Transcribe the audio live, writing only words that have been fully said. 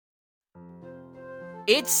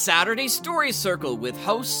It's Saturday Story Circle with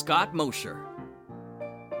host Scott Mosher.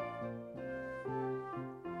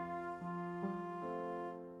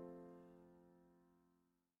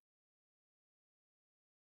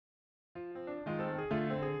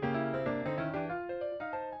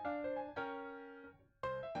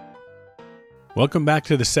 Welcome back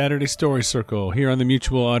to the Saturday Story Circle here on the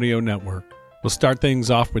Mutual Audio Network. We'll start things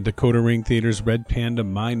off with Dakota Ring Theater's Red Panda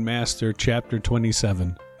Mind Master Chapter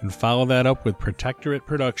 27 and follow that up with Protectorate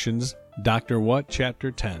Productions' Dr. What Chapter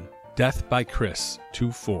 10, Death by Chris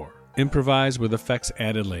 2-4, improvised with effects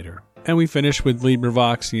added later. And we finish with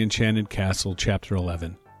LibriVox The Enchanted Castle Chapter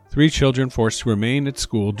 11. 3 children forced to remain at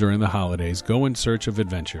school during the holidays go in search of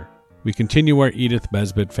adventure. We continue our Edith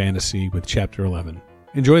Besbit fantasy with Chapter 11.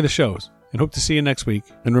 Enjoy the shows and hope to see you next week.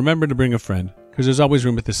 And remember to bring a friend, because there's always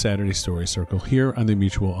room at the Saturday Story Circle here on the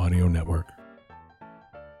Mutual Audio Network.